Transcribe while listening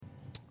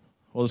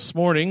Well, this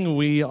morning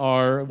we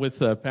are with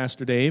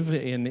Pastor Dave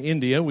in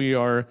India. We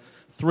are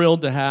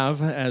thrilled to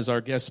have as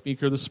our guest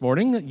speaker this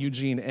morning,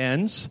 Eugene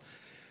Enns.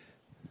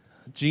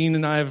 Gene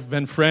and I have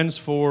been friends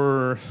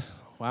for,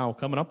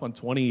 coming up on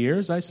 20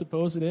 years, I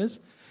suppose it is.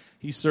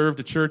 He served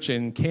a church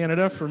in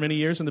Canada for many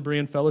years in the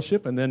Berean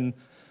Fellowship and then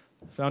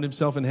found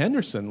himself in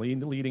Henderson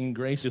leading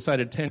Grace.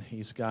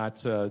 He's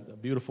got a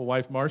beautiful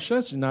wife,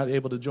 Marcia. She's not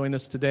able to join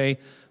us today.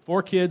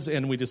 4 kids,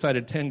 and we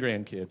decided 10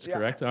 grandkids,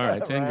 correct? All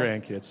right, 10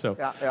 grandkids. So,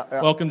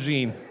 welcome,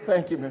 Gene.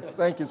 Thank you, man.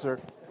 Thank you, sir.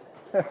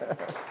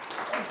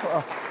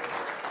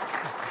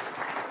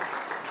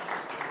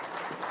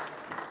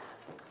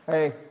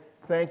 Hey,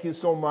 thank you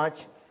so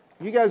much.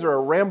 You guys are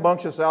a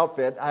rambunctious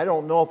outfit. I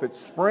don't know if it's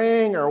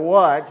spring or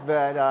what,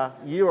 but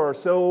you are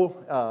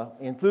so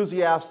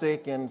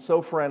enthusiastic and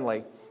so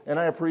friendly, and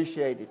I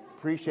appreciate it.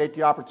 Appreciate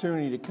the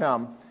opportunity to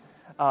come.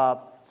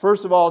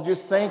 First of all,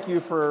 just thank you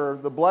for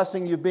the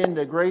blessing you've been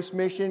to Grace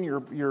Mission.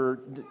 Your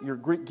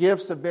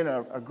gifts have been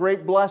a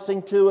great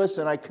blessing to us,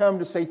 and I come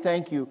to say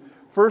thank you,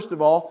 first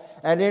of all,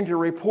 and then to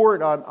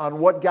report on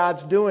what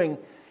God's doing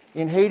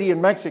in Haiti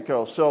and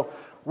Mexico. So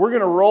we're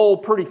going to roll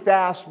pretty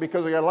fast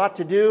because we got a lot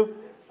to do,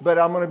 but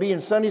I'm going to be in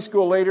Sunday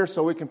school later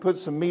so we can put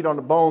some meat on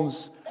the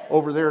bones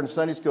over there in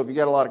Sunday school if you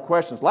got a lot of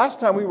questions. Last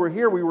time we were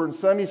here, we were in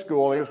Sunday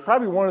school. It was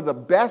probably one of the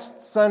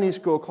best Sunday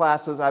school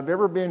classes I've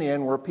ever been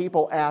in where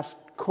people asked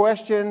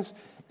questions,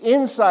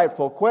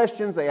 insightful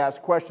questions. They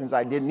asked questions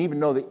I didn't even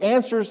know the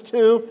answers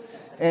to,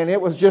 and it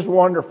was just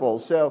wonderful.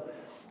 So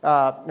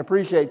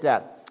appreciate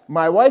that.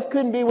 My wife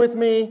couldn't be with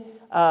me.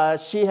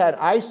 She had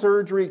eye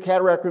surgery,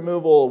 cataract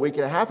removal a week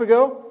and a half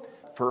ago.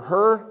 For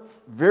her,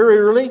 very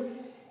early,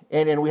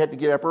 and then we had to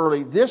get up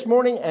early this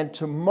morning, and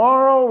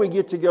tomorrow we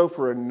get to go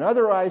for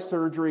another eye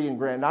surgery in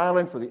Grand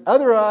Island for the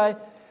other eye.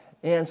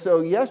 And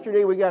so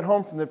yesterday we got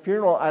home from the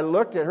funeral. I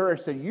looked at her and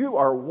said, "You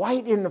are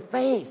white in the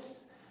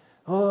face."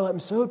 "Oh, I'm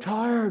so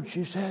tired,"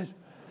 she says.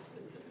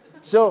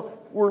 So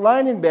we're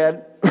lying in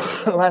bed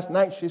last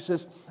night. She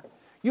says,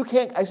 "You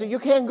can't." I said, "You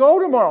can't go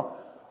tomorrow."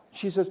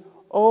 She says,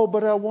 "Oh,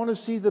 but I want to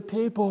see the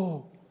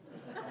people."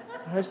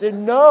 I said,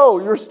 "No,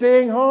 you're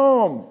staying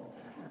home."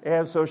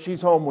 And so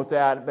she's home with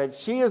that. But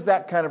she is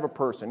that kind of a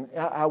person.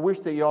 I wish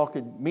that y'all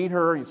could meet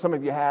her. Some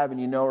of you have and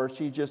you know her.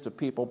 She's just a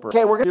people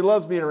person. Okay, she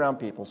loves being around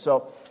people.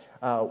 So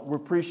we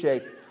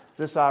appreciate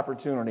this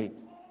opportunity.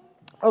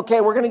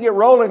 Okay, we're going to get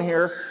rolling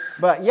here.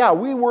 But yeah,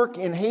 we work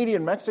in Haiti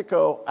and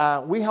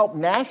Mexico. We help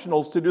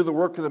nationals to do the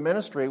work of the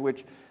ministry,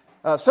 which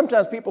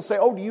sometimes people say,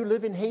 "Oh, do you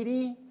live in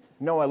Haiti?"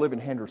 No, I live in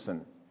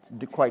Henderson.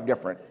 Quite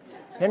different.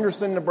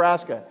 Henderson,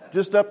 Nebraska,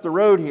 just up the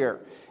road here.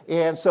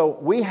 And so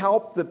we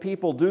help the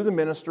people do the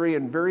ministry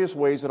in various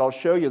ways that I'll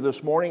show you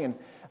this morning.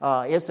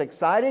 And it's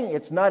exciting.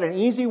 It's not an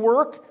easy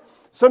work.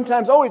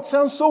 Sometimes, it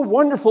sounds so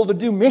wonderful to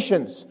do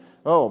missions.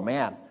 Oh,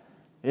 man.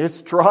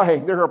 It's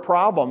trying. There are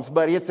problems,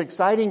 but it's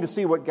exciting to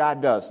see what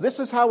God does. This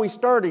is how we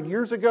started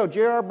years ago.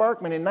 J.R.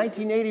 Barkman in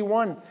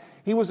 1981,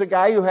 he was a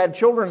guy who had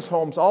children's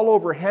homes all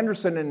over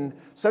Henderson and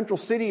Central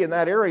City in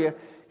that area.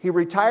 He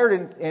retired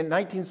in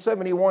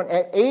 1971.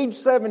 At age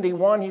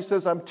 71, he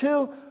says, "I'm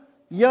too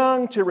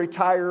young to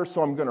retire,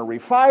 so I'm going to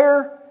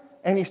refire,"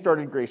 and he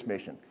started Grace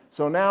Mission.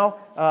 So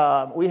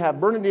now we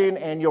have Bernadine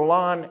and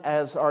Yolande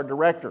as our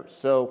directors.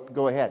 So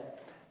go ahead.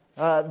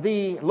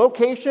 The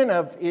location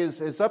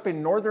is up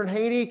in northern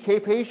Haiti,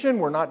 Cape Haitian.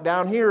 We're not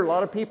down here. A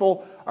lot of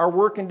people are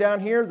working down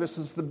here. This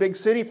is the big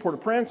city,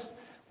 Port-au-Prince.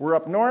 We're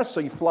up north,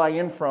 so you fly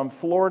in from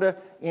Florida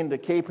into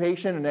Cape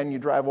Haitian, and then you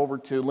drive over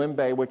to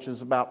Limbe, which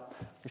is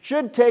it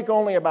should take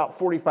only about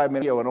 45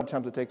 minutes, and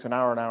sometimes it takes an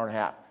hour and a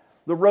half.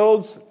 The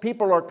roads,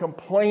 people are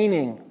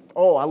complaining.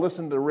 Oh, I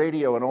listened to the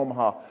radio in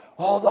Omaha.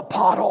 "Oh, the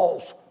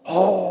potholes.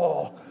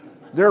 Oh,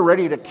 they're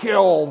ready to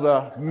kill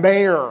the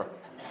mayor."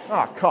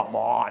 Oh, come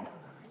on.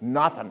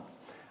 Nothing.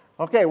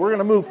 Okay, we're going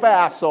to move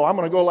fast, so I'm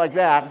going to go like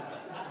that.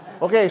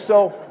 Okay,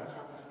 so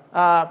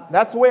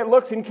that's the way it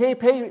looks in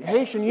Cape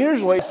Haitian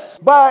usually.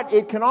 But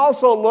it can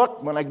also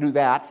look, when I do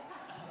that,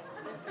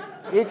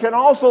 it can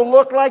also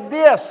look like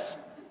this.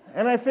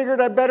 And I figured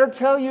I better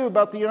tell you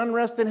about the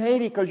unrest in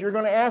Haiti because you're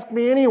going to ask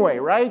me anyway,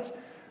 right?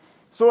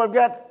 So I've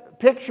got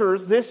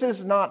pictures. This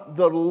is not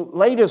the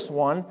latest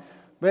one,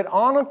 but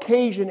on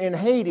occasion in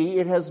Haiti,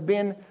 it has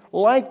been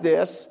like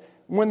this.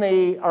 When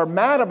they are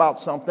mad about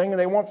something and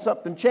they want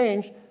something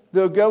changed,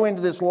 they'll go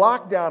into this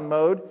lockdown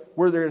mode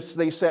where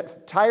they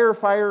set tire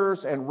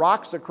fires and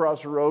rocks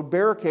across the road,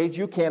 barricades.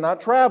 You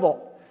cannot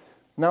travel.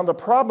 Now, the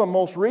problem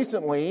most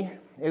recently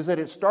is that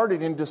it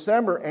started in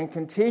December and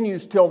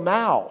continues till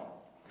now.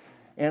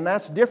 And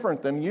that's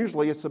different than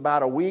usually it's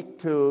about a week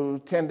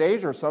to 10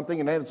 days or something,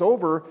 and then it's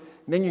over,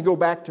 and then you go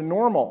back to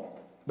normal.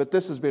 But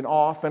this has been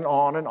off and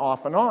on and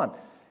off and on.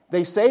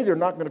 They say they're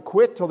not going to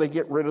quit till they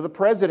get rid of the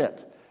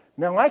president.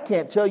 Now, I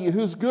can't tell you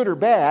who's good or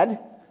bad,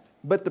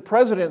 but the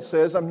president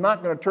says, "I'm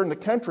not going to turn the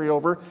country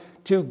over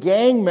to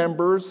gang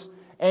members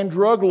and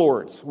drug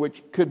lords,"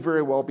 which could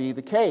very well be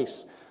the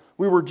case.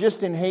 We were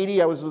just in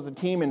Haiti. I was with the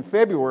team in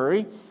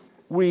February.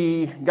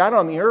 We got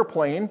on the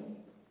airplane.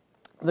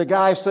 The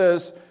guy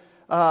says,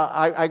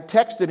 I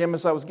texted him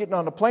as I was getting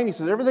on the plane. He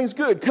says, everything's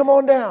good. Come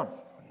on down.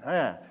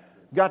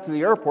 Got to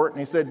the airport, and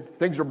he said,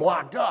 things are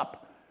blocked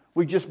up.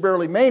 We just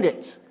barely made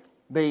it.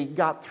 They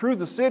got through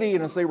the city,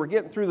 and as they were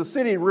getting through the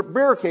city,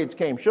 barricades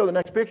came. Show the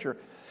next picture.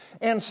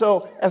 And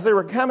so as they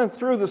were coming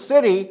through the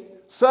city,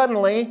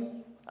 suddenly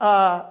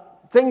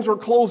things were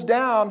closed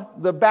down.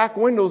 The back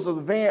windows of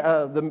the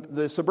van,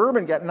 the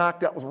Suburban got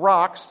knocked out with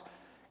rocks,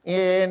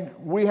 and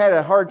we had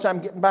a hard time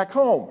getting back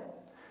home.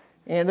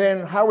 And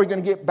then how are we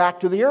going to get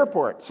back to the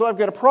airport? So I've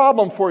got a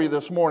problem for you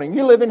this morning.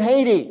 You live in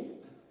Haiti.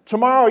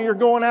 Tomorrow you're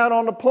going out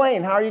on the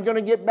plane. How are you going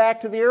to get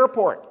back to the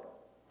airport?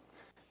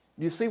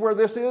 Do you see where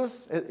this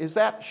is? Is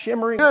that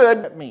shimmering good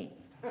at me?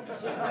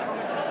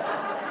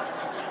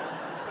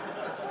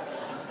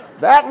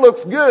 That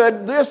looks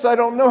good. This I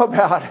don't know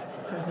about.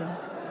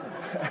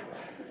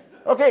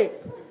 Okay,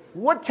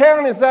 what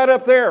town is that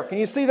up there? Can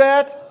you see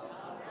that?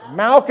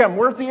 Malcolm.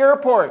 Where's the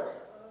airport?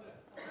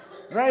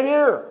 Right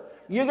here.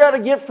 You got to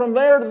get from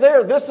there to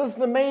there. This is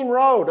the main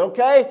road,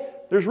 okay?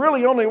 There's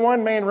really only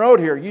one main road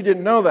here. You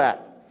didn't know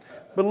that.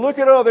 But look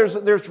at there's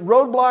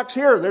roadblocks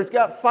here. There's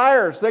got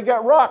fires. They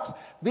got rocks.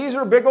 These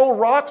are big old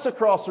rocks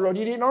across the road.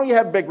 You didn't know you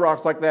had big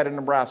rocks like that in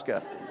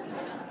Nebraska.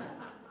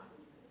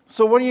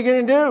 So what are you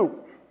going to do?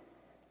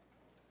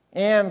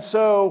 And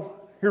so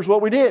here's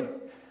what we did.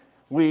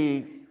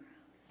 We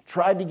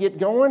tried to get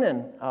going,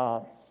 and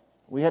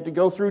we had to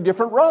go through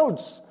different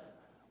roads.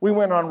 We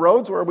went on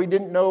roads where we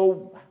didn't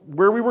know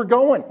where we were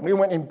going. We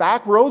went in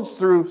back roads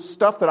through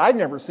stuff that I'd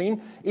never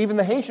seen. Even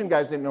the Haitian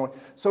guys didn't know it.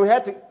 So we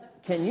had to,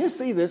 can you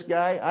see this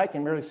guy? I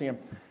can barely see him.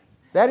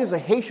 That is a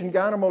Haitian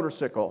guy on a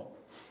motorcycle.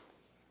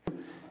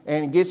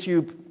 And he gets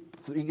you,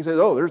 he says,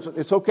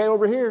 it's okay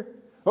over here.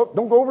 Oh,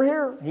 don't go over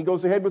here. He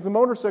goes ahead with the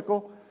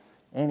motorcycle,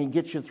 and he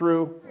gets you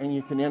through, and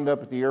you can end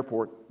up at the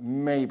airport.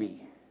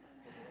 Maybe.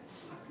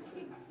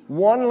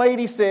 One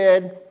lady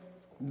said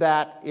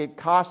that it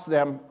cost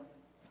them,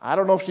 I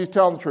don't know if she's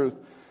telling the truth.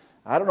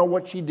 I don't know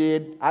what she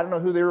did. I don't know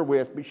who they were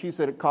with, but she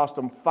said it cost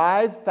them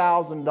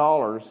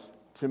 $5,000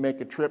 to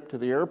make a trip to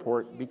the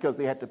airport because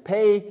they had to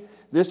pay.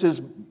 This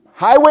is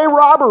highway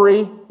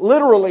robbery,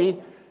 literally,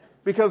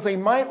 because they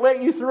might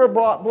let you through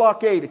a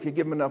blockade if you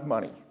give them enough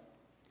money.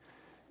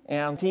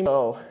 And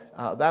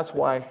that's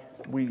why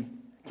we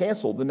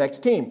canceled the next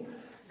team.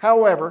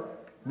 However,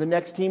 the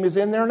next team is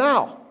in there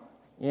now,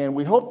 and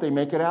we hope they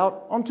make it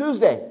out on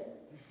Tuesday,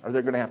 or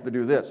they're going to have to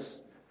do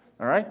this.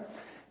 All right?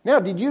 Now,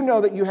 did you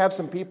know that you have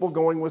some people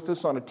going with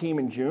us on a team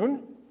in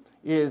June?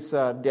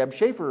 Deb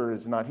Schaefer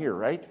is not here,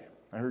 right?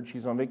 I heard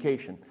she's on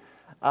vacation.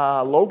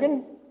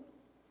 Logan?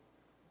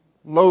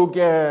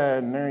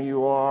 Logan, there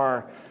you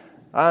are.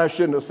 I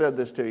shouldn't have said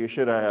this to you,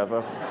 should I have?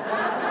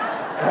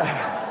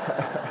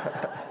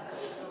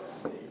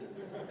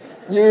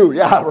 You,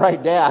 yeah,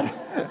 right, Dad.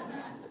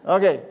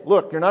 Okay,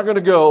 look, you're not going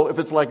to go if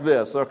it's like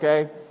this,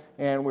 okay?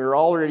 And we're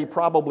already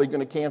probably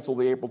going to cancel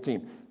the April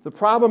team. The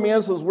problem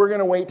is we're going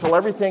to wait till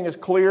everything is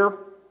clear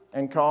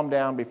and calm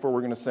down before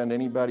we're going to send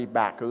anybody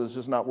back because it's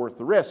just not worth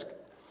the risk.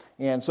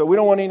 And so we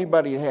don't want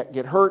anybody to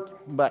get hurt,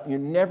 but you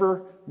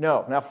never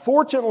know. Now,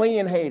 fortunately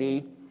in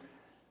Haiti,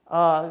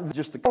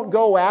 they don't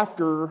go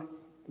after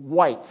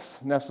whites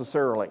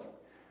necessarily.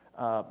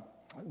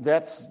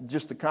 That's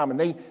just the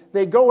common.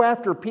 They go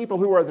after people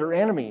who are their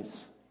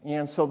enemies.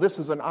 And so this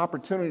is an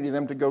opportunity for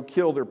them to go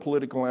kill their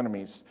political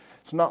enemies.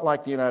 It's not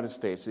like the United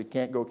States. You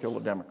can't go kill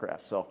a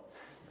Democrat. So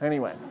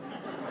anyway.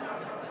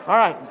 All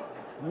right.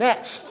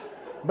 Next.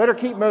 Better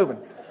keep moving.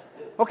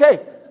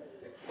 Okay.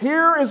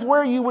 Here is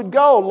where you would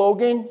go,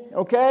 Logan.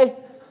 Okay?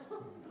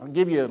 I'll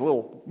give you a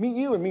little,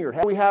 you and me are,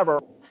 we have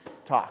our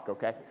talk,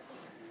 okay?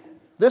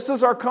 This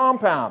is our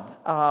compound.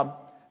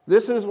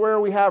 This is where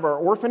we have our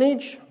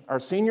orphanage, our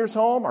seniors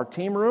home, our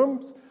team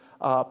rooms,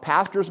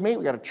 pastors meet.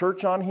 We got a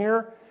church on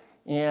here,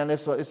 and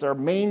it's our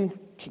main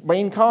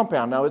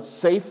compound. Now it's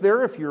safe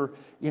there if you're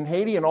in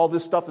Haiti and all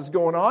this stuff is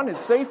going on.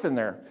 It's safe in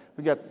there.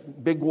 We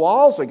got big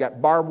walls. We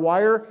got barbed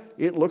wire.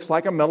 It looks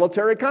like a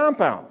military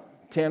compound.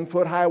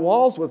 10-foot high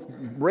walls with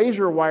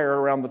razor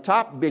wire around the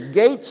top, big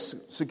gates,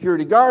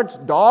 security guards,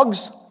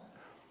 dogs.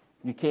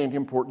 You can't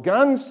import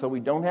guns, so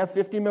we don't have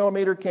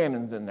 50-millimeter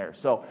cannons in there.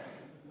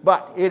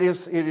 But it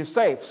is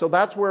safe. So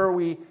that's where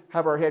we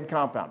have our head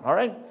compound. All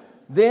right?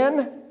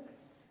 Then,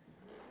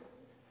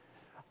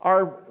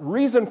 our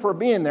reason for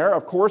being there,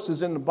 of course,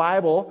 is in the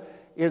Bible,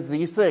 is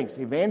these things.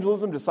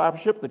 Evangelism,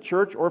 discipleship, the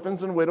church,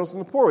 orphans and widows,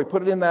 and the poor. We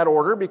put it in that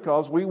order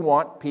because we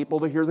want people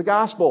to hear the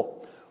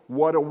gospel.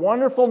 What a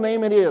wonderful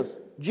name it is.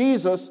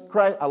 Jesus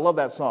Christ. I love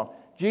that song.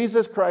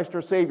 Jesus Christ,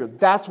 our Savior.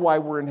 That's why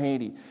we're in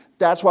Haiti.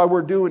 That's why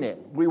we're doing it.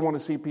 We want to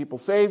see people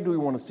saved. We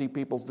want to see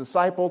people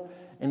discipled.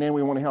 And then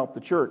we want to help the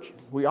church.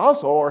 We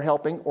also are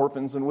helping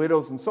orphans and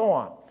widows and so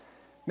on.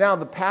 Now,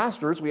 the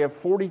pastors, we have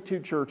 42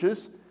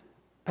 churches.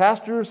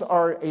 Pastors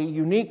are a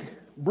unique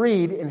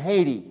breed in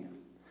Haiti.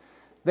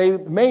 They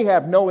may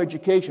have no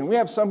education. We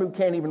have some who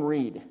can't even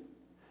read.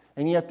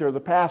 And yet they're the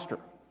pastor.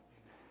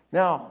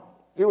 Now,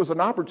 it was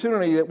an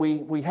opportunity that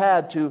we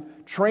had to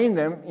train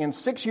them. In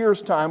 6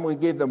 years' time, we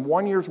gave them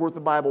 1 year's worth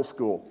of Bible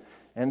school.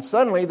 And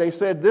suddenly they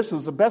said, this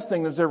is the best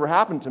thing that's ever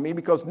happened to me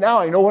because now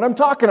I know what I'm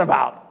talking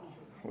about.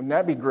 Wouldn't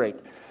that be great?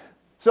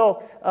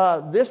 So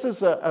this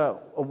is a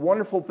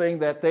wonderful thing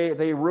that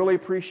they really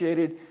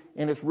appreciated,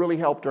 and it's really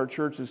helped our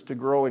churches to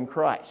grow in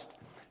Christ.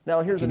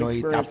 Now here's an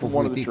experience from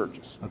one of the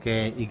churches.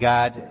 Okay, he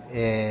got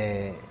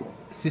a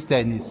sister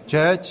in his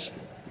church.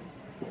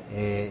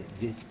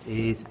 This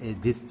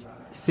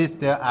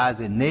sister has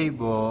a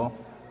neighbor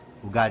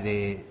who got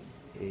a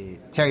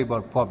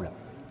terrible problem.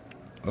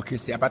 Ok,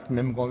 c'est pas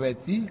même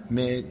converti,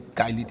 mais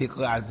quand il était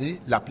écrasé,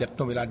 la plaie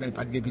tombée là-dedans, il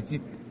pas de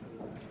petite.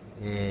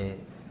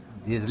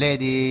 This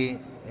lady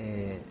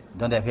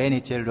don't have any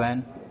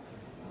children,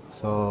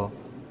 so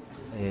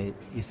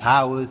his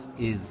house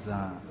is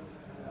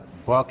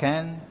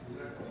broken,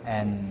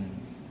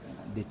 and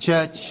the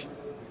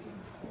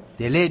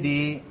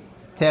lady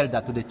tell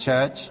that to the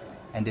church,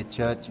 and the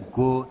church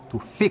go to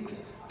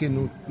fix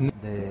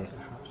the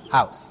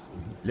house.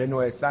 Les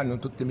Noël ça, nous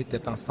tous mis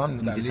tête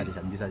ensemble, nous déjà.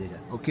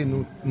 OK,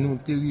 nous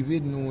t'es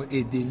arrivé, nous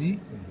aider lui,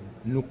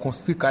 nous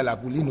construire la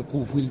pour lui, nous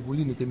couvrir pour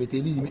lui, nous te mettre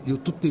lui, yo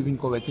tout te vinn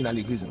convertir dans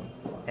l'église.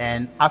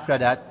 And after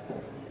that,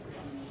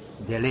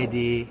 the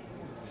lady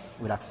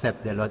will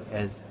accept the Lord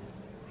as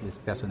his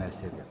personal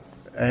savior.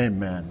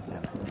 Amen.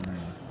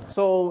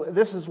 So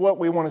this is what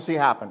we want to see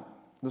happen.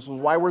 This is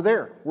why we're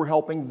there. We're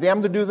helping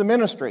them to do the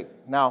ministry.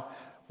 Now,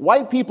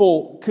 white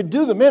people could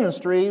do the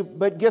ministry,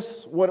 but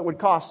guess what it would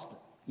cost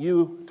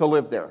you to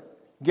live there?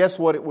 Guess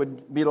what it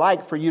would be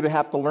like for you to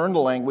have to learn the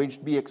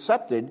language, be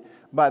accepted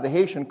by the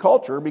Haitian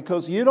culture,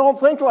 because you don't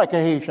think like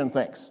a Haitian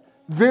thinks.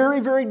 Very,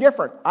 very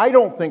different. I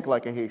don't think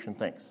like a Haitian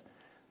thinks.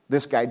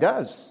 This guy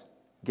does.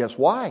 Guess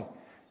why?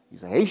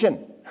 He's a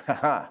Haitian.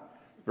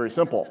 Very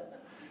simple.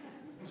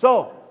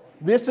 So,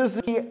 this is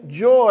the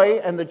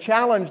joy and the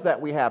challenge that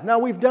we have. Now,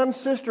 we've done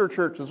sister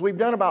churches. We've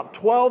done about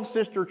 12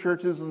 sister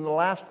churches in the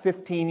last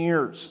 15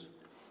 years.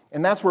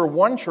 And that's where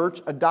one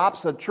church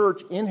adopts a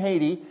church in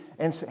Haiti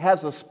and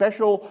has a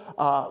special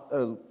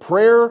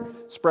prayer,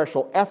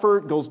 special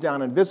effort, goes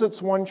down and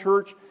visits one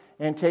church,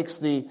 and takes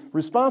the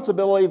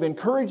responsibility of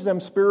encouraging them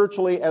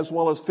spiritually as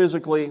well as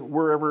physically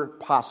wherever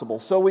possible.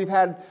 So we've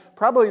had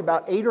probably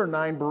about 8 or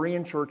 9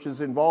 Berean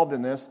churches involved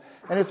in this,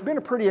 and it's been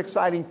a pretty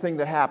exciting thing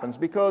that happens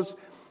because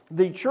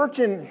the church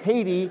in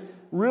Haiti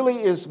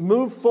really is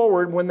moved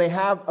forward when they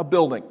have a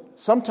building.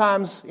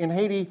 Sometimes in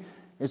Haiti,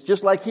 it's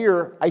just like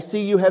here, I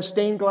see you have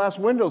stained glass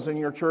windows in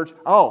your church.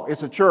 Oh,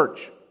 it's a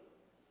church.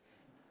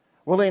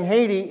 Well, in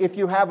Haiti, if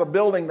you have a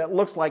building that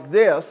looks like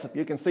this, if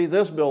you can see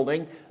this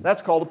building,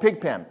 that's called a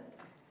pig pen.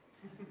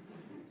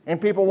 And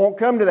people won't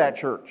come to that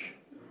church.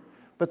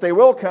 But they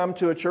will come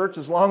to a church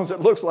as long as it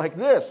looks like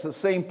this, the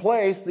same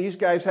place. These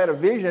guys had a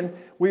vision.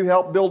 We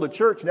helped build a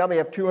church. Now they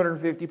have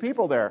 250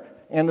 people there,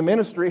 and the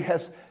ministry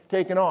has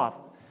taken off.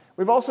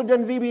 We've also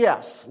done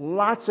VBS.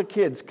 Lots of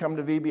kids come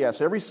to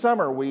VBS. Every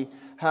summer we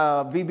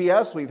have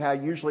VBS. We've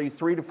had usually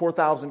 3,000 to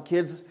 4,000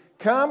 kids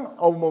come,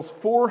 almost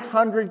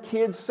 400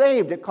 kids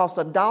saved. It costs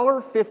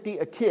 $1.50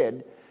 a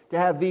kid to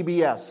have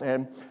VBS,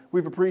 and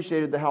we've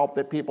appreciated the help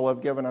that people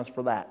have given us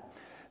for that.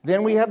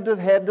 Then we have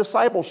had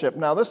discipleship.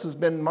 Now, this has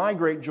been my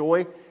great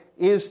joy,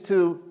 is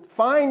to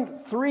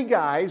find 3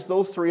 guys,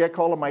 those 3, I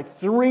call them my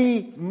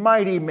 3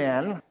 mighty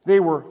men.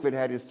 David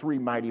had his 3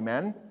 mighty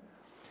men,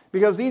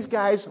 because these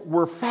guys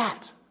were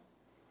fat.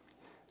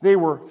 They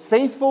were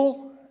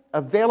faithful,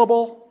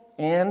 available,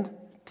 and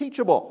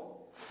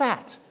teachable.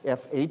 Fat,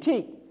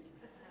 F-A-T.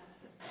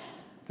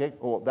 Okay,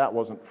 well, that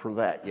wasn't for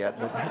that yet,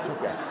 but that's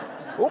okay.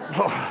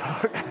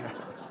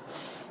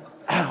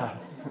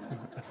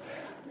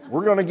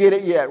 We're going to get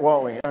it yet,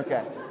 won't we?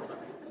 Okay.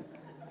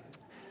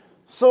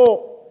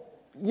 So,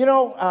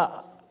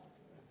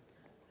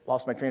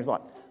 lost my train of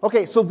thought.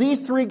 Okay, so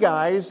these 3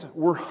 guys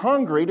were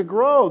hungry to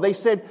grow. They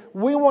said,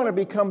 we want to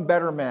become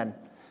better men.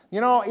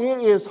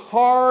 It is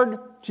hard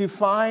to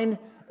find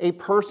a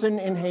person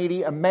in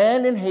Haiti, a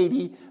man in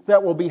Haiti,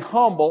 that will be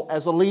humble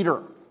as a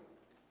leader.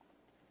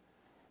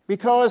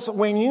 Because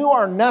when you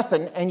are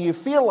nothing and you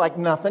feel like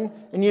nothing,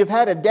 and you've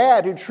had a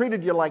dad who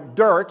treated you like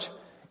dirt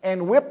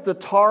and whipped the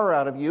tar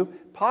out of you,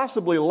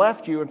 possibly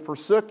left you and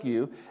forsook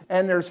you,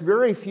 and there's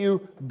very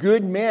few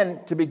good men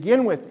to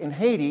begin with in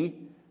Haiti,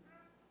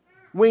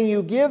 when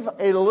you give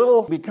a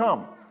little,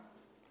 become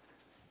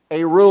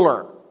a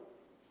ruler.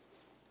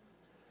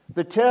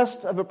 The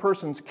test of a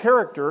person's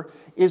character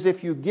is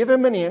if you give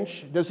him an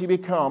inch, does he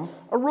become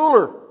a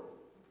ruler?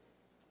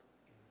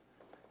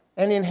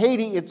 And in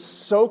Haiti, it's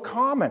so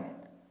common.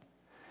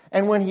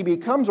 And when he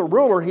becomes a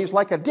ruler, he's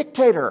like a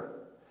dictator.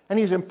 And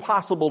he's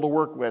impossible to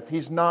work with.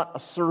 He's not a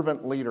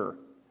servant leader.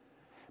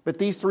 But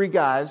these 3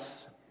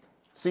 guys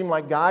seem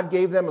like God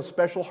gave them a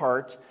special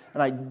heart.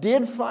 And I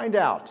did find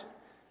out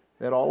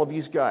that all of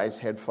these guys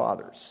had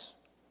fathers.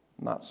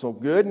 Not so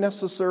good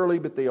necessarily,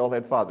 but they all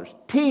had fathers.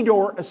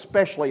 Tidor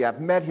especially, I've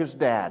met his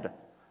dad.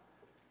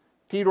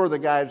 Tidor, the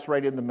guy that's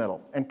right in the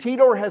middle. And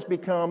Tidor has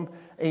become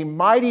a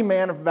mighty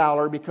man of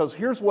valor, because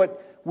here's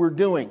what we're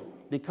doing.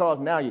 Because,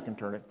 now you can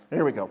turn it.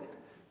 There we go.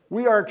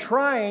 We are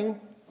trying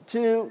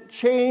to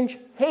change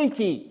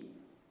Haiti.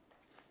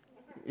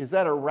 is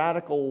that a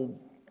radical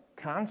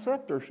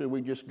concept, or should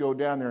we just go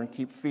down there and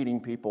keep feeding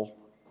people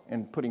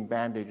and putting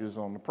bandages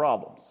on the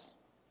problems?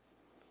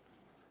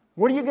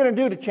 What are you going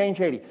to do to change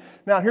Haiti?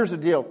 Now, here's the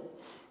deal.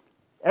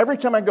 Every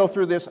time I go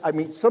through this, I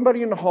meet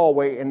somebody in the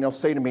hallway, and they'll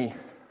say to me,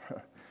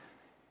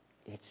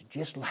 it's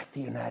just like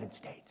the United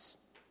States.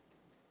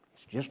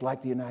 It's just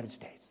like the United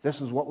States.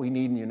 This is what we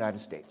need in the United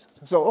States.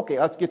 So, okay,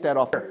 let's get that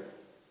off there.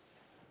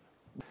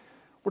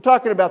 We're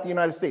talking about the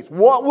United States.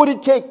 What would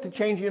it take to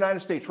change the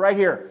United States? Right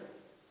here.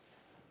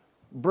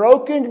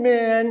 Broken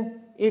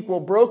men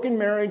equal broken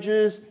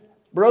marriages,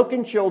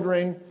 broken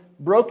children,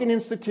 broken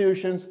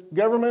institutions,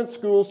 government,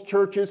 schools,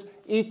 churches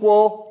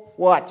equal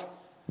what?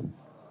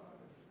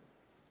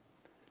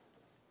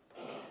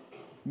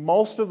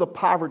 Most of the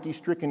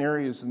poverty-stricken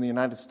areas in the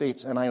United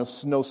States, and I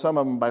know some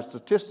of them by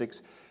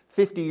statistics,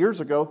 50 years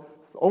ago,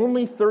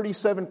 only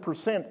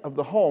 37% of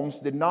the homes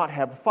did not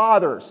have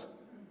fathers.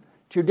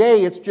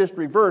 Today, it's just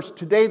reversed.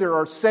 Today, there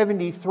are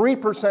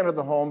 73% of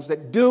the homes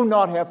that do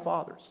not have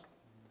fathers.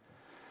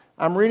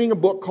 I'm reading a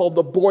book called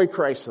The Boy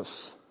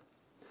Crisis,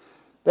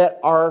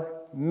 that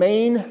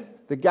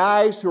the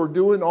guys who are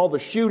doing all the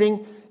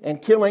shooting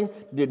and killing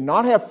did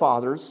not have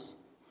fathers.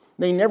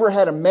 They never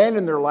had a man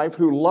in their life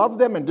who loved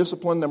them and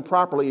disciplined them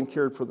properly and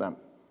cared for them.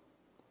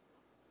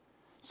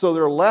 So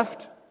they're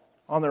left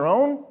on their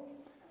own.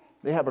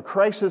 They have a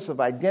crisis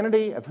of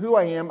identity, of who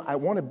I am. I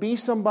want to be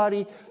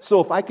somebody, so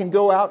if I can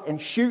go out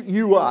and shoot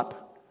you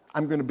up,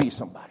 I'm going to be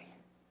somebody.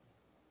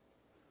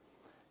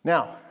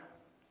 Now,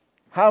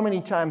 how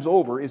many times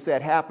over is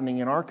that happening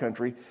in our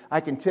country? I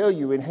can tell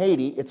you in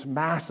Haiti, it's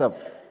massive.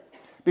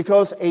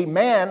 Because a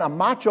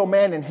macho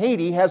man in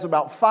Haiti has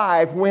about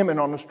 5 women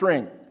on the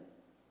string.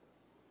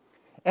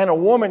 And a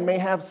woman may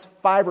have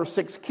 5 or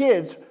 6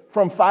 kids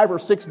from 5 or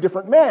 6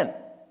 different men.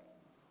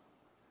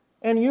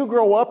 And you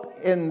grow up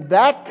in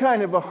that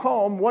kind of a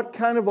home, what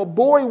kind of a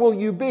boy will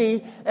you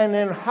be? And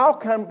then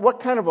what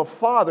kind of a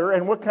father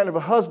and what kind of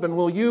a husband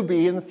will you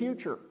be in the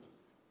future?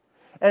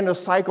 And the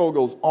cycle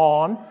goes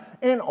on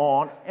and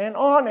on and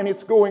on, and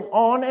it's going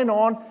on and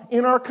on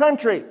in our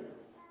country.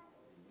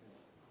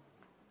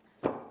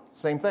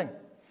 Same thing.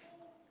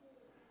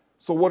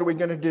 So what are we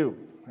going to do?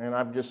 And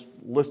I've just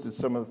listed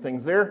some of the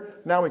things there.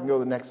 Now we can go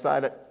to the next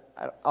slide.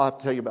 I'll have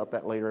to tell you about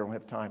that later. I don't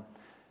have time.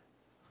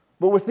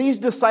 But with these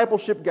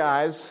discipleship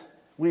guys,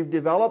 we've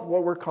developed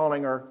what we're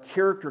calling our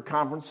character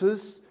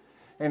conferences.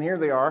 And here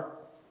they are.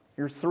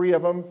 Here's 3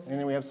 of them. And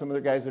then we have some other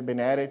guys that have been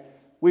added.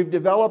 We've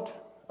developed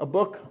a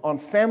book on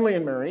family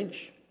and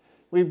marriage.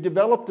 We've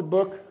developed a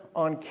book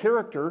on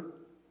character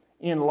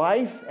in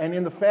life and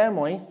in the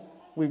family.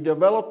 We've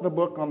developed a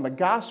book on the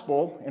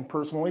gospel and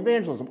personal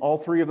evangelism. All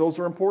 3 of those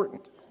are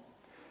important.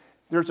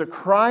 There's a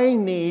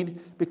crying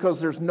need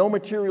because there's no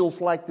materials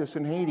like this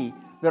in Haiti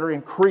that are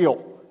in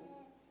Creole.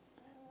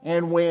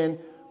 And when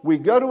we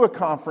go to a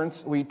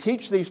conference, we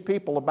teach these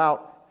people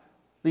about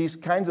these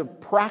kinds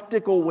of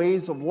practical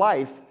ways of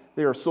life.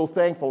 They are so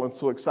thankful and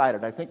so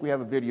excited. I think we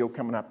have a video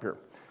coming up here.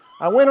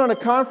 I went on a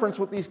conference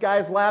with these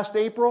guys last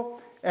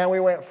April, and we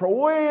went from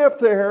way up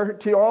there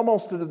to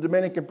almost to the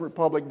Dominican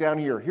Republic down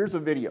here. Here's a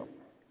video.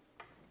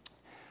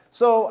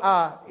 So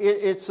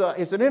it's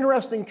an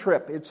interesting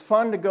trip. It's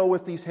fun to go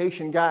with these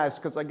Haitian guys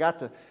because I got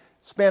to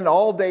spend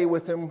all day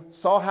with them,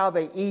 saw how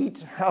they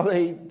eat,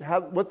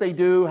 what they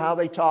do, how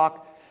they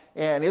talk,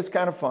 and it's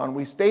kind of fun.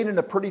 We stayed in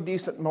a pretty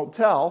decent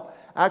motel.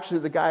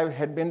 Actually, the guy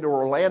had been to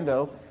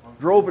Orlando,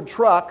 drove a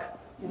truck,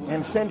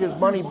 and sent his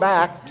money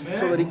back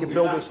so that he could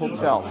build this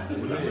hotel.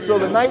 So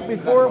the night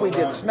before, we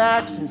did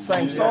snacks and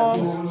sang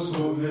songs.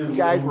 The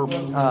guys were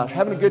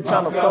having a good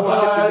time of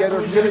fellowship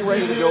together, getting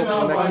ready to go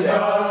for the next day.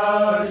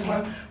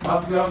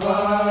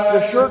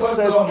 The shirt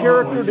says,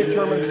 "Character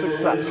determines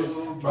success."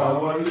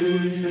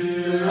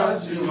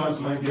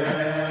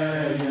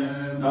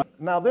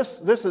 Now, this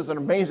is an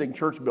amazing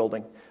church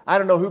building. I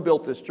don't know who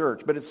built this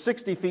church, but it's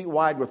 60 feet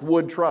wide with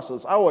wood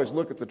trusses. I always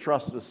look at the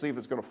trusses to see if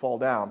it's going to fall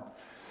down.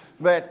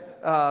 But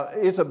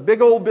it's a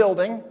big old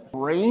building,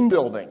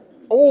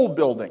 old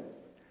building.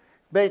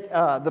 But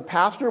the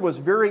pastor was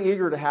very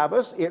eager to have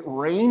us. It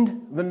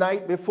rained the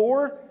night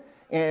before,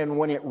 and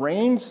when it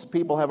rains,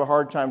 people have a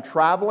hard time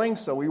traveling,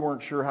 so we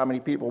weren't sure how many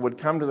people would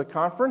come to the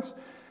conference.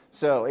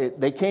 So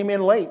they came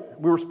in late.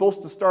 We were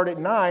supposed to start at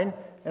 9,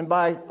 and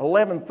by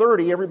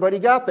 11:30, everybody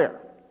got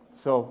there.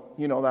 So,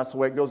 that's the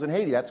way it goes in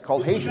Haiti. That's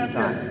called Haitian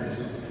time.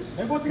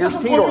 Here's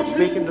Tito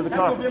speaking to the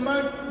conference.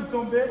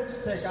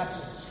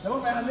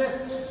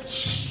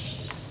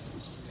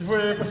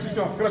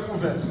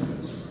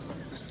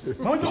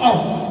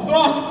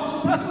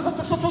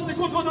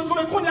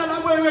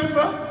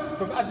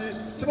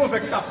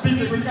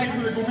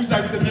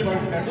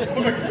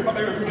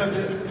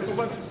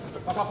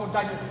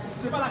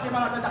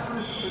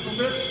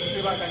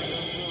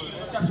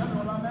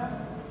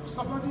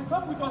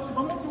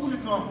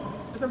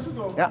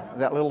 Yeah,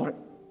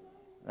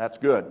 that's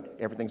good.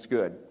 Everything's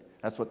good.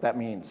 That's what that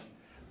means.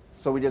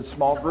 So we did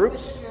small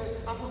groups.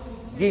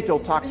 Gito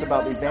talks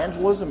about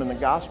evangelism and the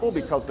gospel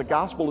because the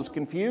gospel is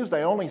confused.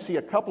 I only see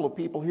a couple of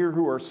people here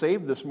who are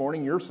saved this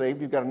morning. You're saved.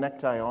 You've got a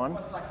necktie on.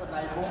 None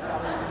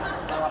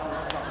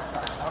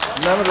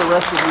of the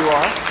rest of you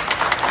are.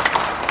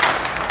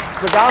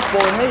 The gospel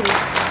in Haiti.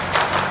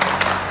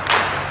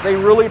 They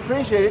really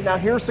appreciate it. Now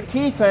here's the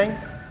key thing.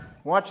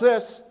 Watch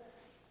this.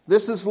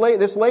 This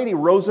lady,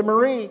 Rosa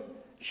Marie,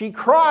 she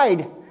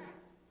cried.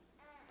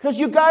 Because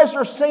you guys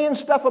are saying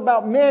stuff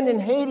about men in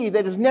Haiti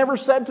that is never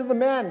said to the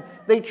men.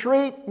 They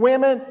treat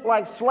women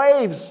like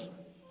slaves.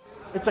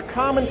 It's a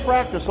common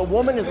practice. A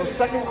woman is a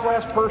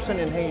second-class person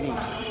in Haiti.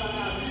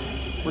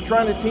 We're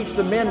trying to teach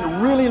the men to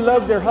really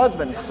love their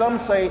husband. Some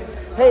say,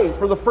 hey,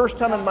 for the first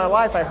time in my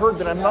life, I heard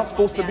that I'm not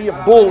supposed to be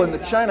a bull in the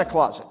china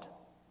closet.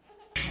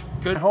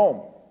 Good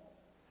home.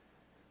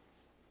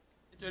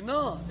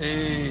 Maintenant,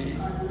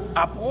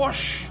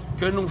 approche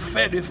que nous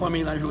fait de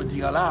famille aujourd'hui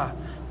là,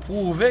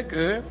 prouve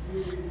que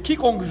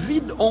quiconque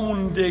vide au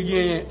monde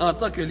en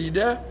tant que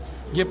leader,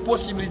 il y a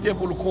possibilité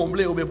pour le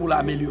combler ou pour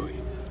l'améliorer.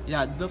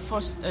 Yeah, the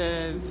first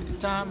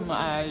time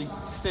I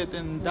sat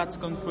in that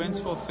conference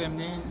for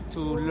family to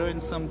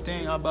learn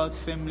something about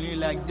family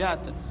like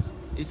that,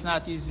 it's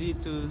not easy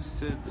to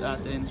say that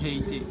in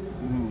Haiti.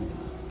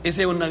 Et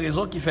c'est une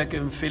raison qui fait que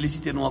je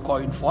félicite nous encore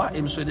une fois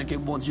et je souhaite que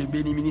bon Dieu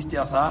bénisse le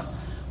ministère ça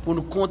pour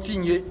nous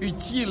continuer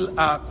utile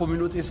à la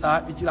communauté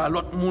ça, utile à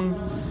l'autre monde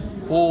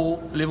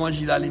pour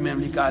l'évangile à lui-même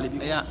les cas.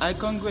 Yeah, I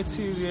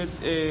congratulate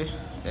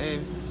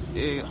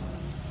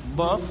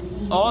both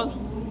all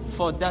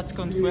for that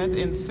conference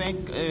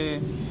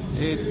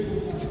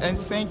and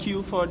thank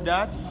you for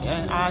that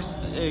and ask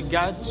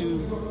God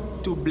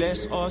to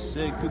bless us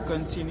to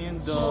continue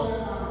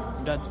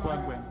that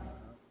program.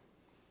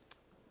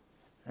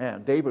 Yeah,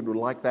 David would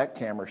like that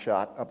camera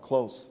shot up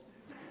close.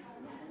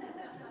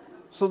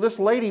 So this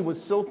lady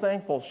was so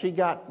thankful. She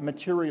got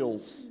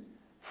materials,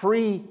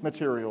 free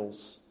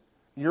materials.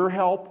 Your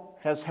help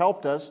has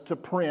helped us to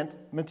print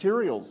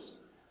materials.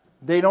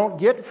 They don't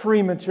get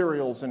free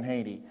materials in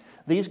Haiti.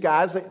 These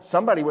guys,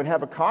 somebody would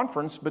have a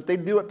conference, but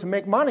they'd do it to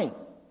make money.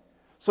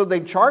 So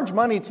they'd charge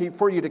money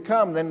for you to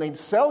come, then they'd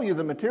sell you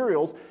the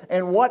materials.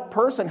 And what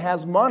person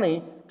has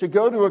money to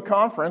go to a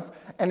conference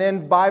and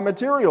then buy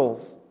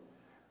materials?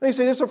 They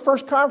say, this is the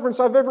first conference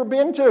I've ever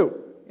been to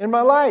in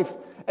my life.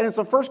 And it's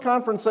the first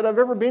conference that I've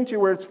ever been to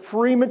where it's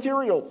free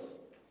materials.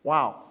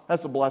 Wow,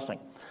 that's a blessing.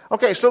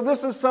 Okay, so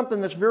this is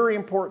something that's very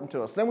important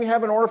to us. Then we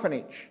have an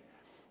orphanage.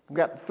 We've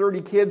got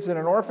 30 kids in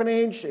an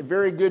orphanage, a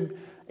very good,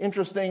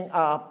 interesting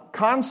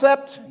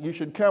concept. You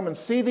should come and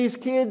see these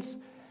kids.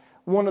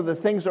 One of the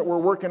things that we're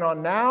working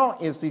on now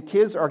is the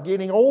kids are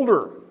getting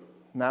older.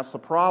 And that's the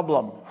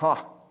problem.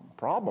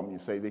 Problem, you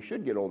say. They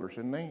should get older,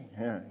 shouldn't they?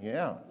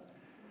 Yeah.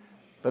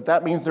 But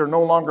that means they're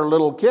no longer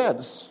little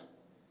kids.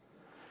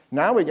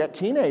 Now we got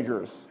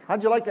teenagers.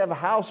 How'd you like to have a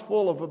house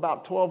full of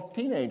about 12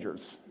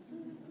 teenagers?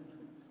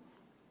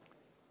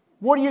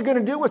 What are you going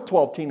to do with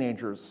 12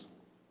 teenagers?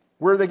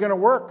 Where are they going to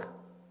work?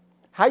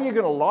 How are you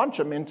going to launch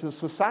them into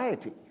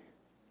society?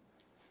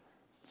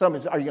 Are you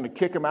going to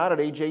kick them out at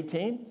age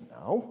 18?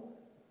 No.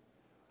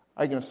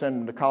 Are you going to send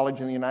them to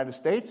college in the United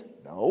States?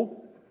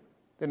 No.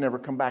 They never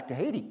come back to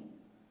Haiti.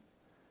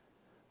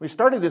 We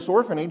started this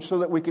orphanage so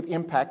that we could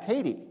impact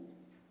Haiti.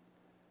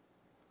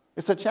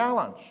 It's a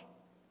challenge.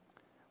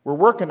 We're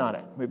working on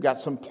it. We've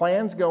got some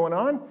plans going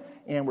on,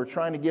 and we're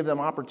trying to give them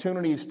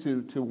opportunities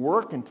to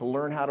work and to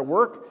learn how to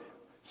work.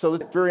 So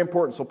it's very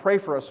important. So pray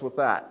for us with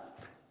that.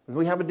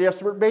 We have a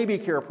desperate baby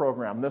care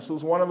program. This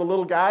was one of the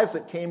little guys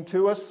that came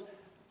to us.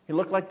 He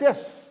looked like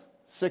this.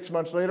 6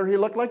 months later, he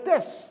looked like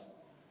this.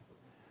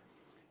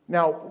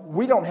 Now,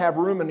 we don't have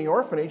room in the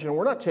orphanage, and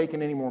we're not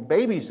taking any more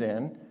babies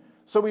in.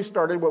 So we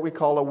started what we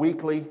call a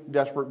weekly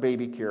desperate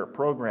baby care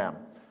program.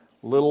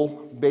 Little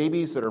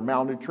babies that are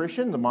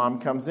malnutrition, the mom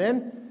comes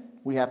in.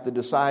 We have to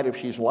decide if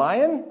she's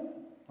lying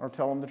or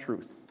telling the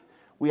truth.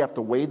 We have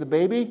to weigh the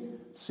baby,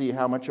 see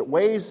how much it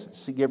weighs,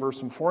 give her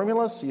some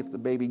formula, see if the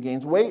baby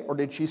gains weight, or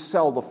did she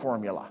sell the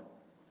formula.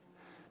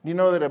 You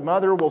know that a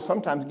mother will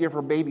sometimes give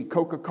her baby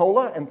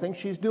Coca-Cola and think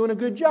she's doing a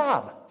good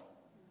job.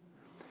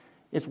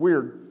 It's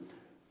weird.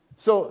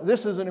 So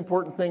this is an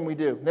important thing we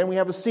do. Then we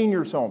have a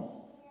seniors home.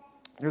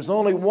 There's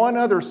only one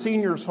other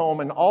seniors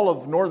home in all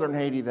of northern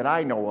Haiti that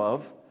I know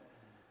of,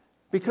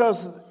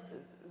 because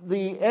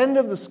the end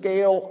of the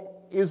scale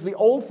is the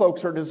old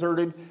folks are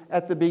deserted.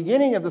 At the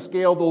beginning of the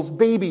scale, those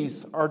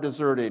babies are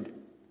deserted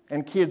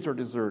and kids are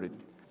deserted.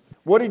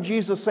 What did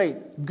Jesus say?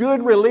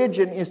 Good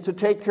religion is to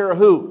take care of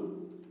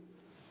who?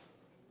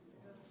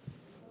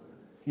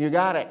 You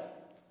got it.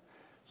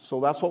 So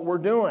that's what we're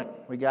doing.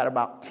 We got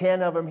about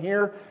 10 of them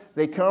here.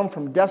 They come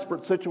from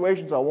desperate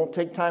situations. I won't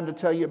take time to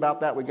tell you about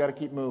that. We got to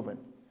keep moving.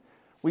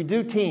 We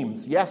do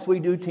teams. Yes,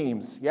 we do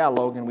teams. Yeah,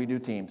 Logan, we do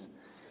teams.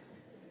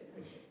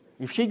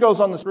 If she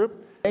goes on this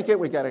group,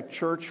 we got a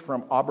church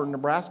from Auburn,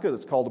 Nebraska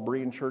that's called the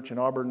Berean Church in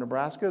Auburn,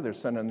 Nebraska. They're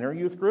sending their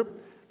youth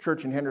group.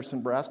 Church in Henderson,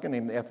 Nebraska,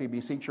 named the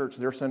FEBC Church.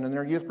 They're sending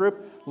their youth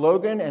group.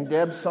 Logan and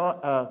Deb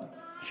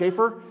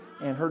Schaefer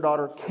and her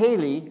daughter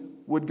Kaylee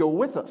would go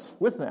with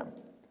them.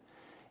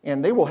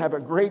 And they will have a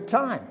great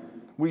time.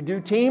 We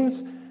do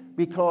teams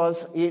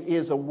because it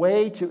is a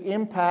way to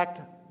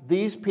impact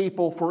these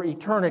people for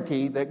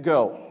eternity that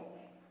go.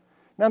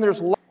 Now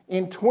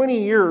in 20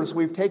 years,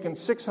 we've taken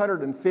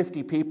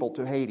 650 people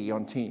to Haiti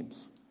on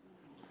teams.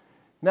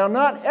 Now,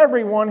 not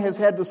everyone has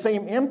had the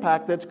same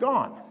impact that's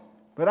gone.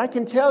 But I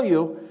can tell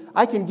you,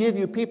 I can give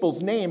you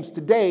people's names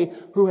today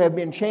who have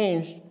been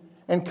changed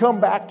and come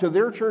back to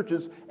their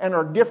churches and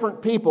are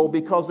different people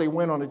because they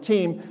went on a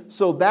team.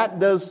 So that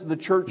does the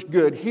church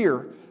good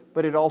here,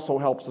 but it also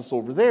helps us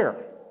over there.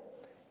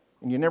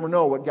 And you never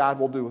know what God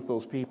will do with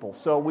those people.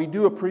 So we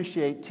do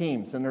appreciate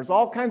teams. And there's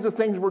all kinds of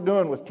things we're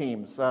doing with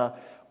teams.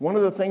 One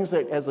of the things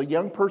that as a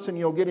young person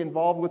you'll get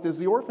involved with is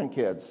the orphan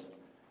kids.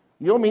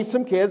 You'll meet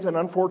some kids, and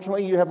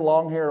unfortunately you have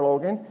long hair,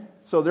 Logan.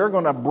 So they're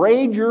going to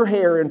braid your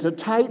hair into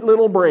tight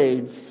little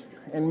braids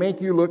and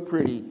make you look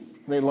pretty.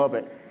 They love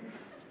it.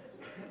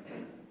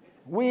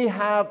 We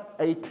have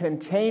a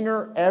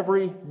container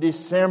every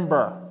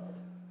December.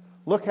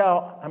 Look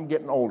how I'm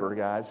getting older,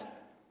 guys.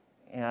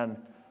 And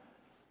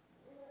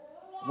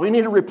we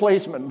need a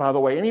replacement, by the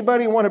way.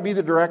 Anybody want to be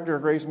the director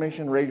of Grace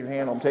Mission? Raise your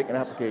hand. I'm taking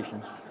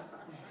applications.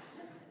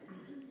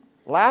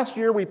 Last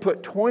year, we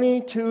put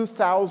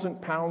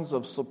 22,000 pounds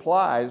of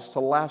supplies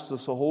to last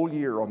us a whole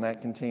year on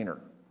that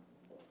container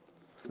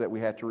that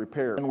we had to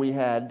repair. And we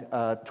had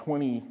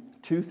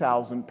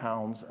 22,000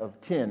 pounds of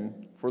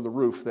tin for the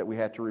roof that we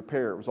had to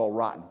repair. It was all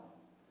rotten.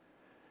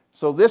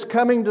 So this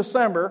coming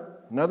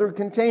December, another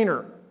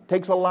container.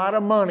 Takes a lot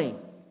of money.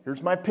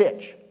 Here's my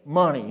pitch.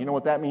 Money. You know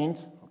what that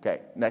means? Okay,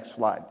 next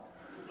slide.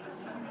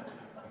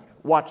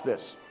 Watch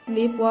this.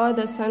 Sleep while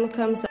the sun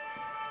comes up.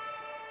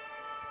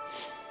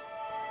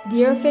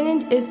 The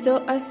orphanage is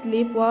still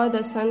asleep while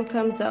the sun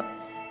comes up.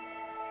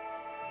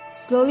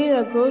 Slowly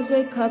the girls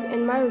wake up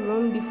in my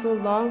room. Before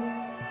long,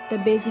 the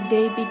busy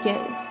day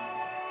begins.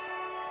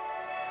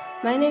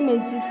 My name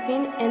is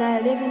Ghislaine and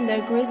I live in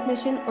the Grace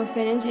Mission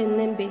Orphanage in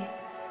Limbe.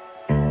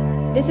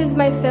 This is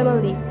my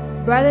family,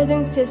 brothers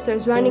and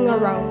sisters running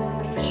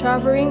around,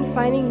 showering,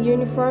 finding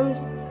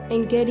uniforms,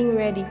 and getting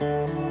ready.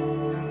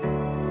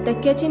 The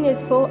kitchen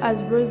is full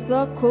as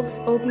Rosla cooks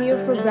oatmeal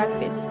for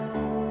breakfast.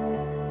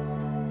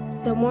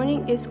 The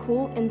morning is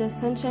cool and the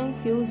sunshine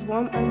feels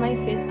warm on my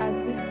face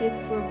as we sit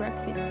for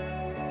breakfast.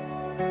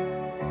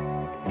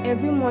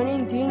 Every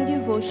morning during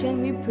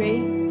devotion we pray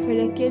for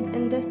the kids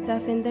and the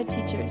staff and the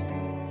teachers,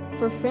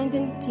 for friends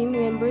and team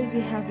members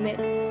we have met,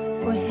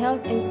 for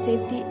health and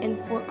safety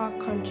and for our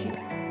country.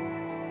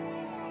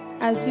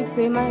 As we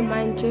pray, my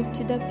mind drifts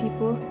to the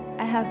people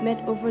I have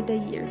met over the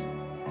years.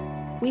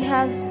 We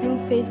have seen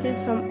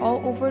faces from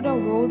all over the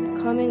world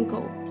come and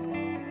go.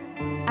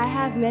 I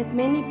have met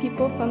many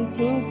people from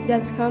teams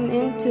that come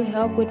in to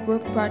help with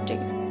work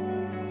projects.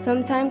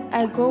 Sometimes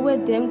I go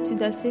with them to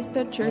the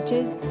sister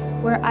churches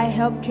where I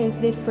help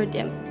translate for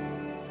them.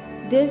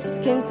 This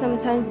can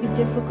sometimes be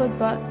difficult,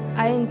 but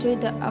I enjoy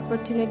the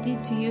opportunity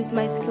to use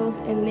my skills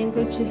and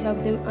language to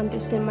help them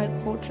understand my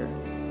culture.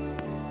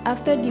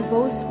 After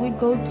devotes, we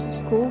go to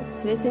school,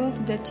 listening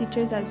to the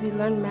teachers as we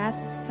learn math,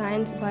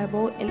 science,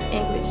 Bible, and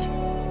English,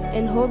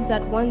 in hopes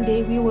that one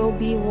day we will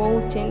be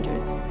world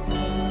changers.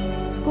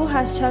 School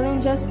has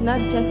challenged us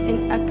not just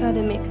in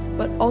academics,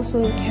 but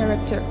also in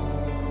character.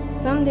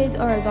 Some days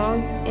are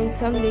long and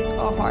some days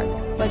are hard,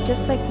 but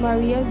just like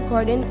Maria's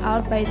garden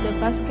out by the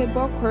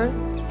basketball court,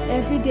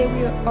 every day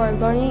we are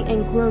learning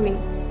and growing.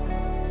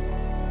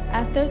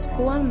 After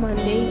school on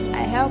Monday,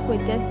 I help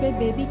with Desperate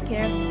Baby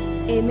Care,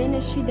 a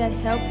ministry that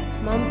helps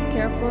moms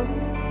care for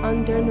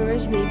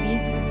undernourished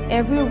babies.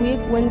 Every week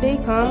when they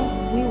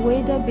come, we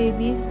weigh the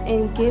babies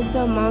and give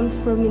the moms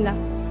formula.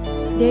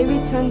 They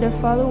return the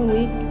following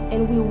week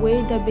and we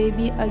weigh the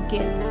baby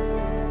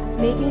again,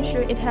 making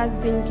sure it has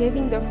been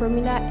giving the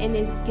formula and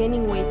is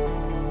gaining weight.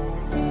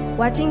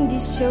 Watching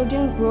these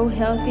children grow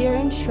healthier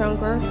and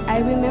stronger, I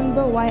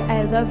remember why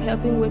I love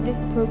helping with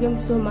this program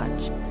so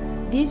much.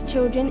 These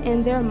children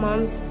and their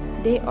moms,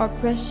 they are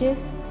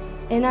precious,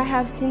 and I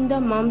have seen the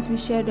moms we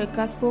share the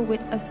gospel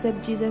with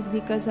accept Jesus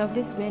because of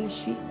this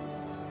ministry.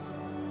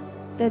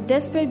 The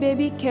Desperate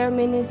Baby Care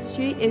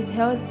Ministry is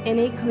held in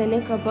a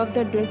clinic above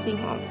the nursing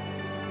home.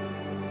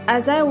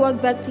 As I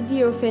walk back to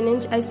the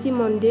orphanage, I see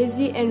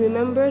Mondesi and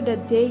remember the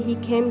day he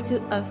came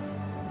to us.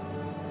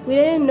 We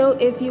didn't know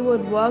if he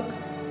would walk,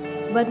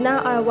 but now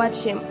I watch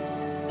him,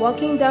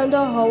 walking down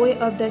the hallway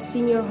of the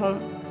senior home.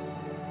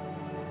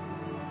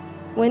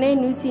 When a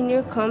new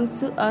senior comes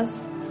to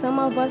us, some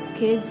of us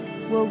kids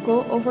will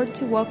go over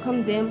to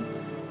welcome them.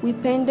 We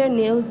paint their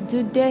nails,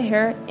 do their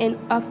hair, and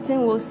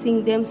often will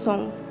sing them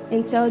songs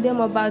and tell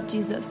them about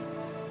Jesus.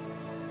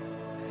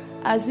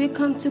 As we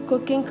come to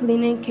cook and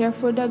clean and care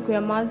for the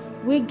grandmas,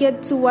 we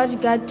get to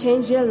watch God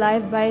change their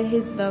life by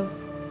His love.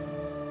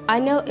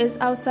 Aniel is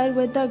outside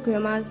with the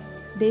grandmas.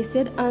 They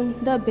sit on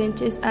the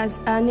benches as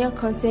Aniel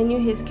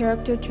continues his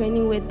character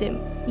training with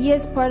them. He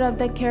is part of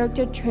the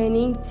character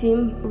training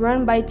team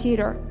run by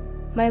Tito.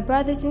 My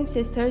brothers and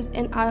sisters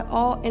and I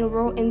all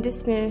enroll in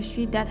this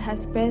ministry that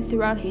has spread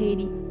throughout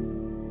Haiti.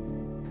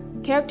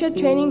 Character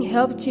training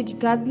helps teach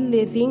godly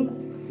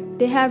living.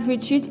 They have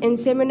retreats and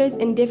seminars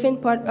in different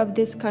parts of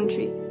this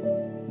country.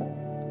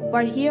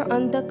 But here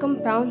on the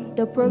compound,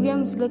 the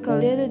programs look a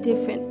little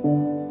different.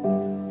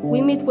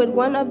 We meet with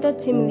one of the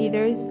team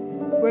leaders,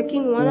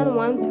 working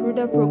one-on-one through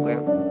the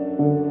program.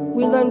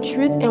 We learn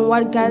truth and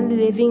what godly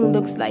living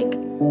looks like.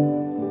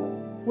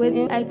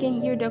 Within I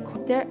can hear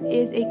there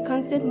is a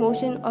constant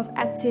motion of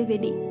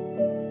activity.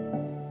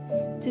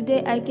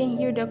 Today I can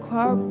hear the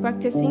choir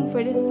practicing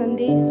for the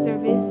Sunday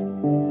service.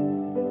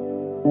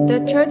 The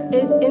church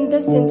is in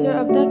the center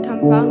of the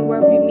compound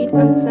where we meet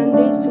on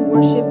Sundays to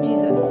worship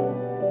Jesus.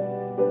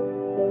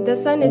 The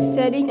sun is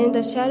setting and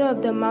the shadow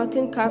of the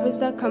mountain covers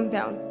the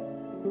compound.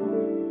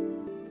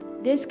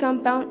 This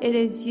compound it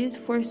is used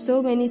for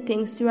so many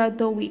things throughout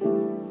the week.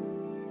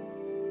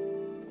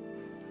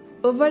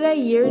 Over the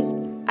years,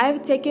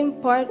 I've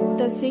taken part in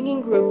the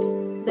singing groups,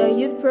 the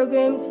youth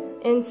programs,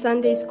 and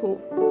Sunday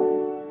school.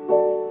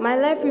 My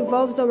life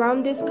revolves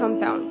around this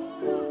compound.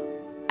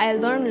 I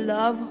learn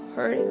love,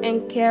 hurt,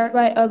 and care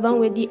right along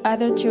with the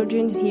other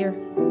children here.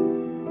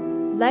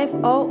 Life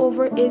all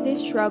over is a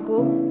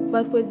struggle,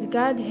 but with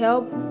God's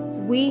help,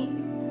 we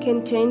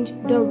can change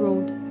the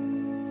road.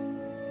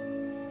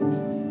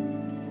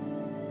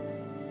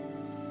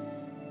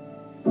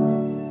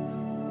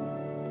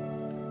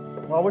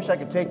 Well, I wish I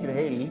could take you to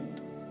Haiti.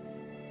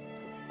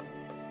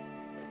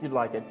 You'd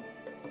like it.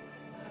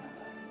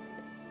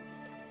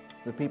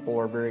 The people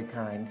are very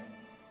kind,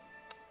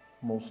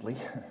 mostly.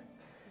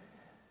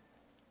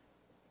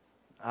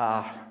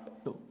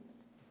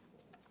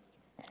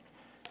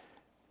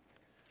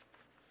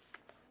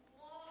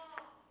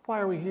 Why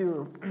are we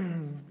here,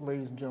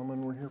 ladies and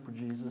gentlemen? We're here for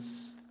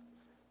Jesus.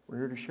 We're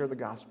here to share the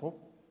gospel.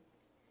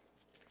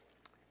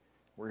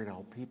 We're here to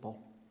help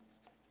people.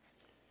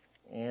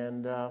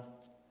 And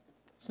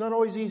it's not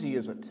always easy,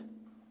 is it?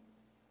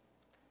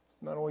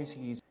 It's not always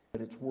easy,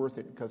 but it's worth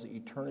it because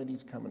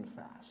eternity's coming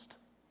fast.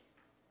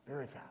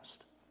 Very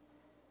fast.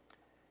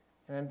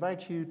 And I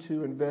invite you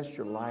to invest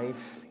your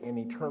life in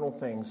eternal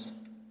things.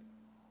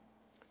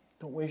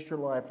 Don't waste your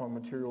life on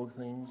material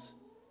things,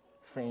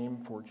 fame,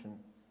 fortune.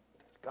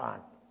 It's gone.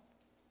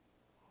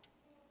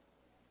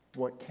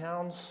 What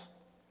counts,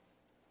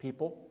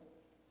 people,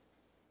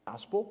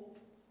 gospel,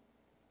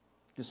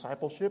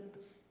 discipleship,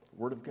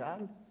 Word of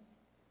God,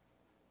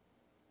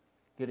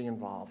 getting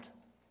involved.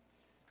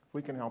 If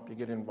we can help you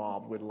get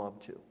involved, we'd love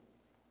to.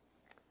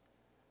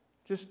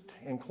 Just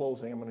in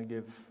closing, I'm going to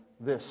give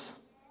this.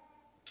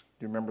 Do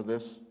you remember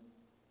this?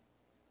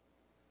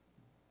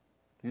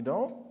 You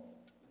don't?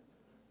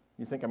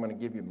 You think I'm going to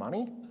give you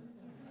money?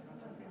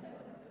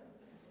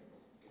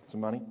 Some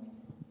money?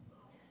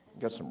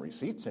 Got some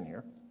receipts in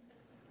here.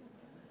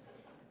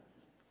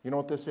 You know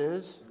what this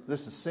is?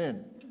 This is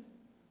sin.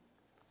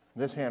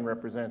 This hand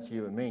represents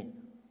you and me.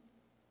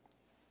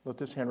 Let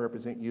this hand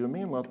represent you and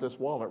me, and let this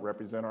wallet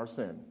represent our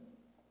sin.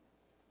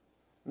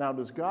 Now,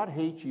 does God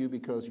hate you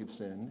because you've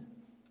sinned?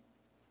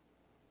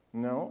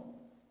 No.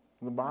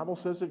 The Bible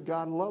says that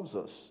God loves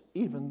us,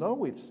 even though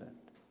we've sinned.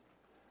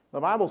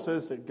 The Bible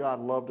says that God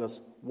loved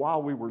us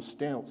while we were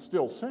still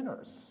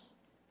sinners.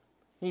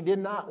 He did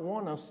not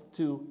want us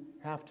to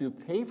have to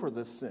pay for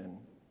this sin,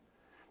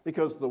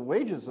 because the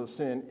wages of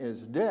sin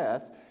is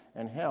death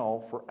and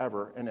hell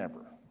forever and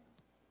ever.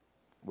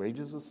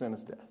 Wages of sin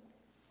is death.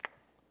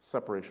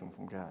 Separation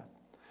from God.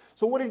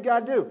 So what did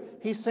God do?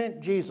 He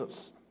sent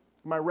Jesus.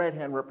 My right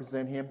hand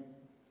represents him.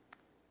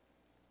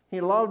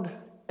 He loved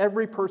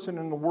every person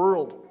in the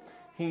world.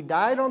 He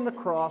died on the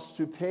cross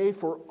to pay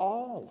for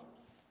all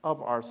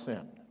of our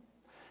sin.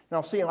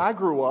 Now, see, when I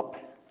grew up,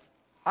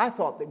 I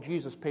thought that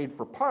Jesus paid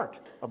for part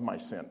of my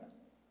sin,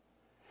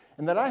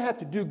 and that I had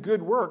to do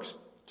good works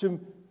to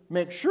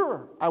make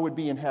sure I would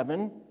be in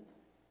heaven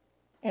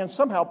and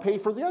somehow pay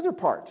for the other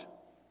part.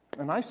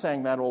 And I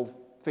sang that old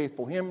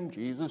faithful hymn,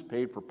 Jesus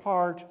paid for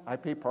part, I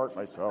pay part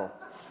myself.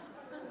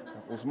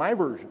 That was my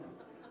version.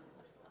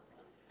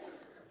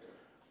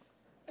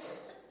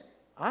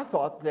 I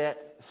thought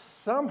that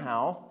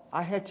somehow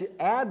I had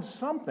to add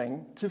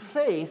something to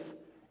faith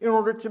in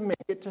order to make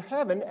it to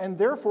heaven, and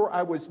therefore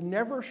I was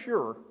never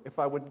sure if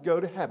I would go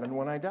to heaven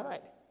when I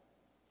died.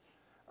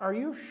 Are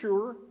you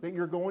sure that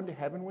you're going to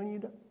heaven when you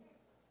die?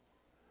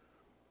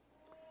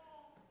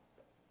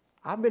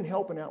 I've been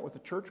helping out with a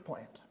church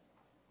plant.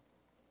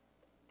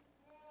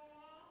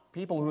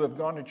 People who have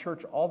gone to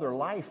church all their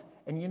life,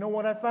 and you know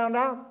what I found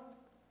out?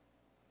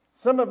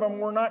 Some of them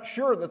were not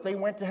sure that they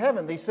went to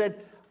heaven. They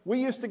said, we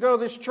used to go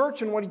to this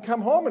church, and when he'd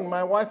come home, and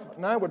my wife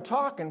and I would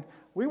talk, and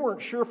we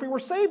weren't sure if we were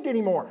saved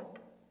anymore.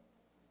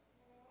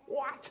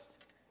 What?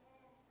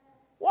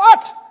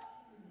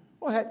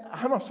 Well,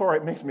 I'm sorry,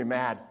 it makes me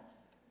mad.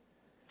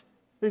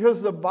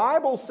 Because the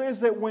Bible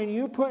says that when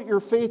you put your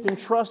faith and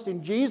trust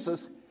in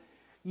Jesus,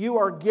 you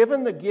are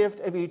given the gift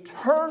of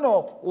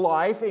eternal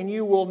life, and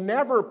you will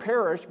never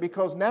perish,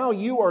 because now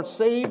you are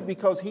saved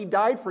because he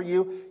died for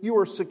you. You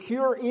are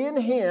secure in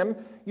him.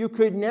 You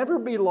could never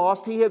be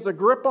lost. He has a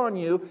grip on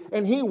you,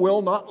 and he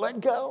will not let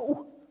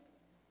go.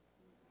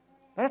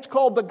 That's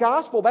called the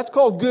gospel. That's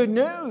called good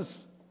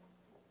news.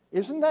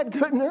 Isn't that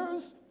good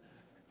news?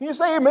 Can you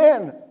say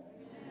amen?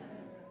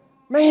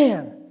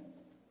 Man,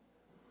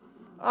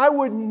 I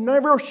would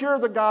never share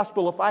the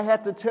gospel if I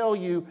had to tell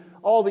you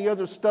all the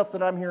other stuff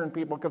that I'm hearing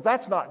people, because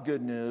that's not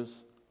good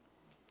news.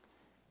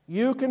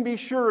 You can be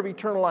sure of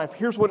eternal life.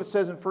 Here's what it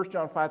says in 1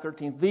 John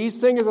 5:13.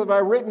 These things have I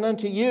written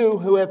unto you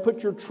who have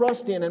put your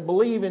trust in and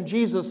believe in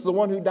Jesus, the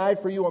one who died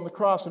for you on the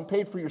cross and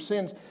paid for your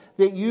sins,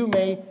 that you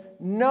may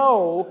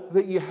know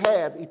that you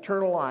have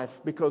eternal life,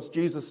 because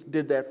Jesus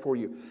did that for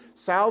you.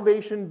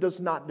 Salvation does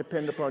not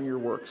depend upon your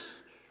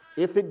works.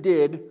 If it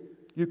did,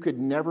 you could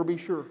never be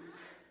sure,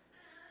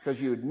 because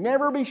you would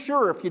never be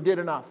sure if you did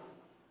enough.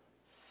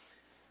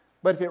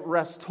 But if it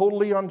rests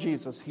totally on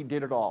Jesus, He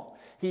did it all.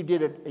 He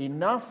did it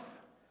enough.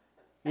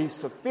 He's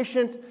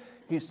sufficient.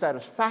 He's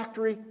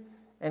satisfactory.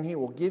 And He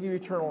will give you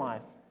eternal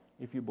life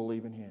if you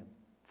believe in Him.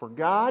 For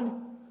God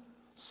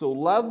so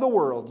loved the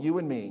world, you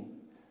and me,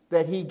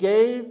 that He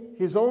gave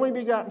His only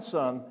begotten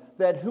Son,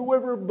 that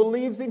whoever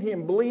believes in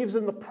Him believes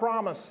in the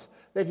promise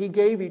that He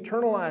gave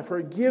eternal life, or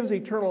He gives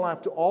eternal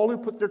life to all who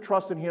put their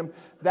trust in Him.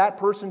 That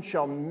person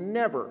shall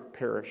never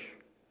perish,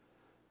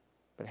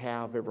 but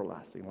have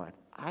everlasting life.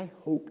 I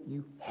hope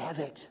you have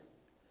it.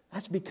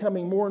 That's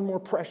becoming more and more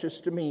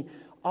precious to me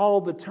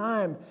all the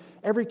time.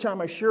 Every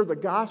time I share the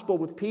gospel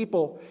with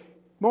people,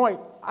 boy,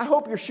 I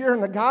hope you're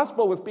sharing the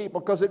gospel with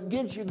people, because it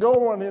gets you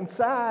going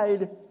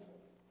inside.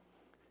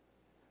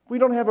 We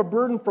don't have a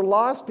burden for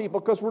lost people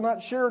because we're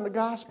not sharing the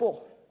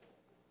gospel.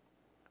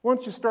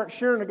 Once you start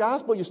sharing the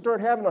gospel, you start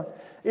having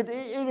it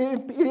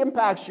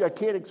impacts you. I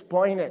can't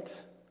explain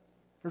it.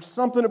 There's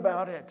something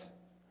about it.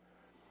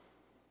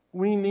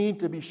 We need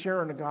to be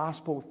sharing the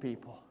gospel with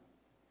people.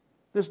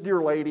 This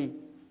dear lady,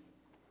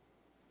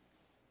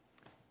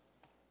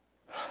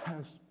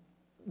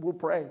 we'll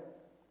pray.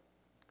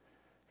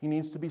 He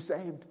needs to be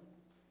saved.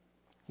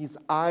 His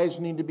eyes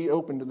need to be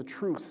open to the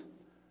truth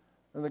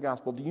of the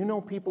gospel. Do you know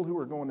people who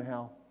are going to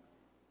hell?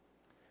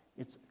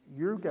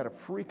 You've got a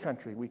free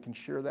country. We can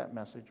share that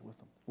message with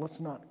them. Let's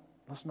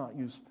not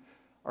use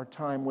our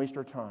time, waste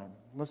our time.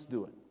 Let's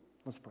do it.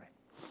 Let's pray.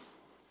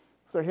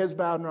 With our heads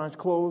bowed and our eyes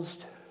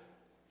closed.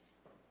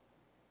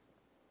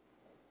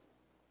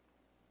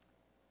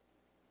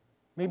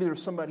 Maybe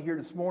there's somebody here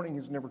this morning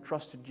who's never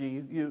trusted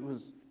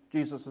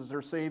Jesus as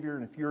their Savior.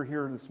 And if you're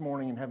here this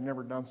morning and have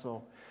never done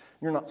so,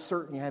 you're not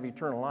certain you have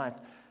eternal life,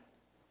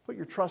 put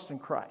your trust in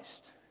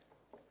Christ.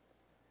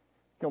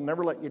 He'll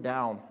never let you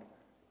down.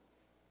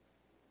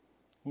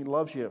 He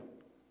loves you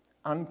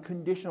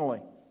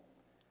unconditionally.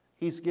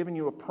 He's given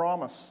you a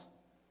promise.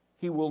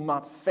 He will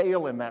not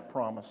fail in that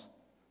promise.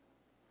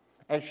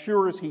 As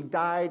sure as He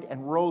died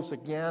and rose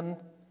again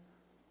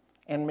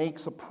and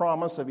makes a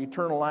promise of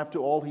eternal life to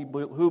all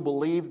who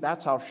believe,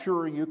 that's how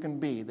sure you can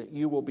be that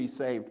you will be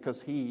saved,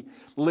 because He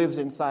lives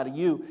inside of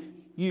you.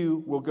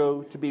 You will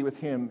go to be with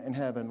Him in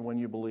heaven when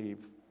you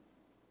believe.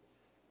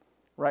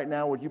 Right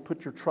now, would you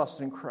put your trust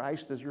in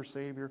Christ as your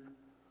Savior?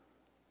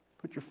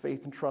 Put your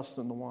faith and trust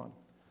in the one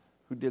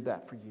who did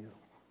that for you.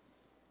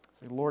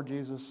 Say, Lord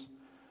Jesus,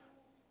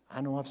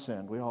 I know I've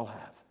sinned. We all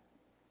have.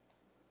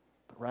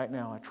 But right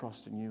now I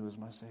trust in You as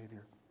my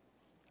Savior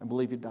and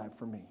believe You died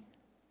for me.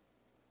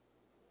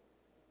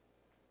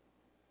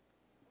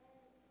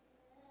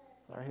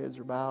 Our heads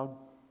are bowed.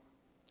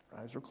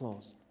 Our eyes are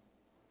closed.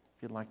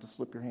 If you'd like to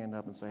slip your hand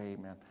up and say,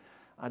 amen.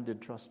 I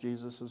did trust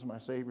Jesus as my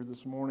Savior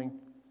this morning.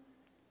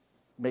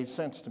 It made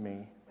sense to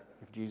me.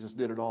 If Jesus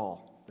did it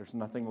all, there's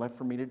nothing left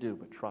for me to do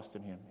but trust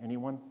in Him.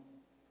 Anyone?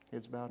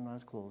 Heads bowed and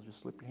eyes closed.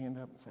 Just slip your hand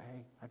up and say,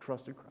 hey, I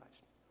trusted Christ.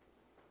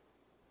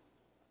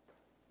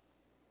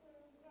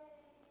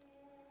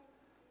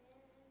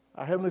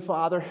 Our Heavenly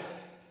Father,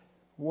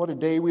 what a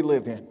day we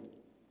live in.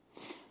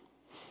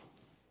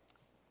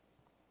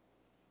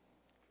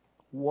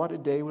 What a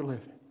day we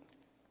live in.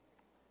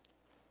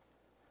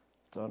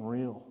 It's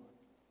unreal.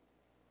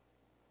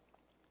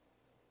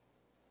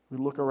 We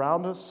look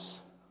around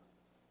us,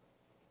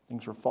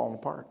 things are falling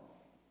apart.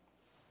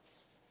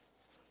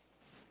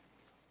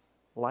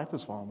 Life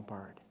is falling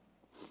apart.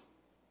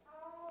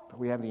 But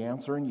we have the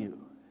answer in You.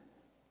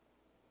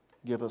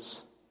 Give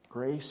us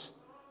grace,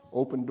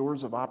 open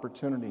doors of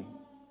opportunity,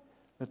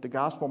 that the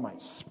gospel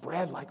might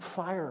spread like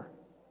fire,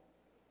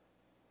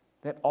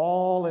 that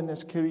all in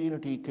this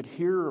community could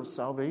hear of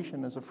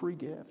salvation as a free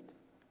gift,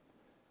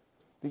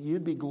 that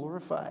You'd be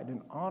glorified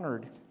and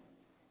honored,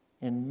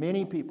 and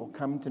many people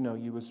come to know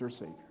You as their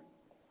Savior.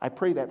 I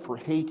pray that for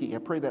Haiti. I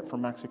pray that for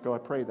Mexico. I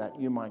pray that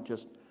You might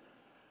just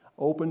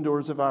open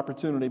doors of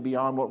opportunity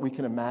beyond what we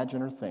can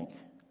imagine or think,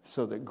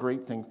 so that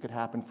great things could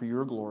happen for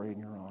Your glory and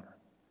Your honor.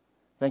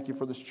 Thank You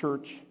for this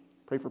church.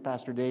 Pray for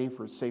Pastor Dave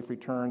for his safe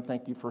return.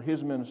 Thank You for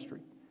his ministry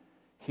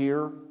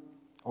here,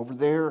 over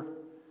there,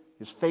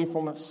 his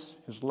faithfulness,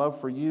 his love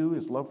for You,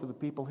 his love for the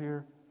people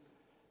here.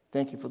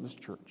 Thank You for this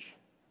church.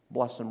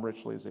 Bless them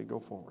richly as they go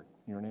forward.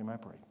 In Your name I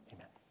pray.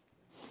 Amen.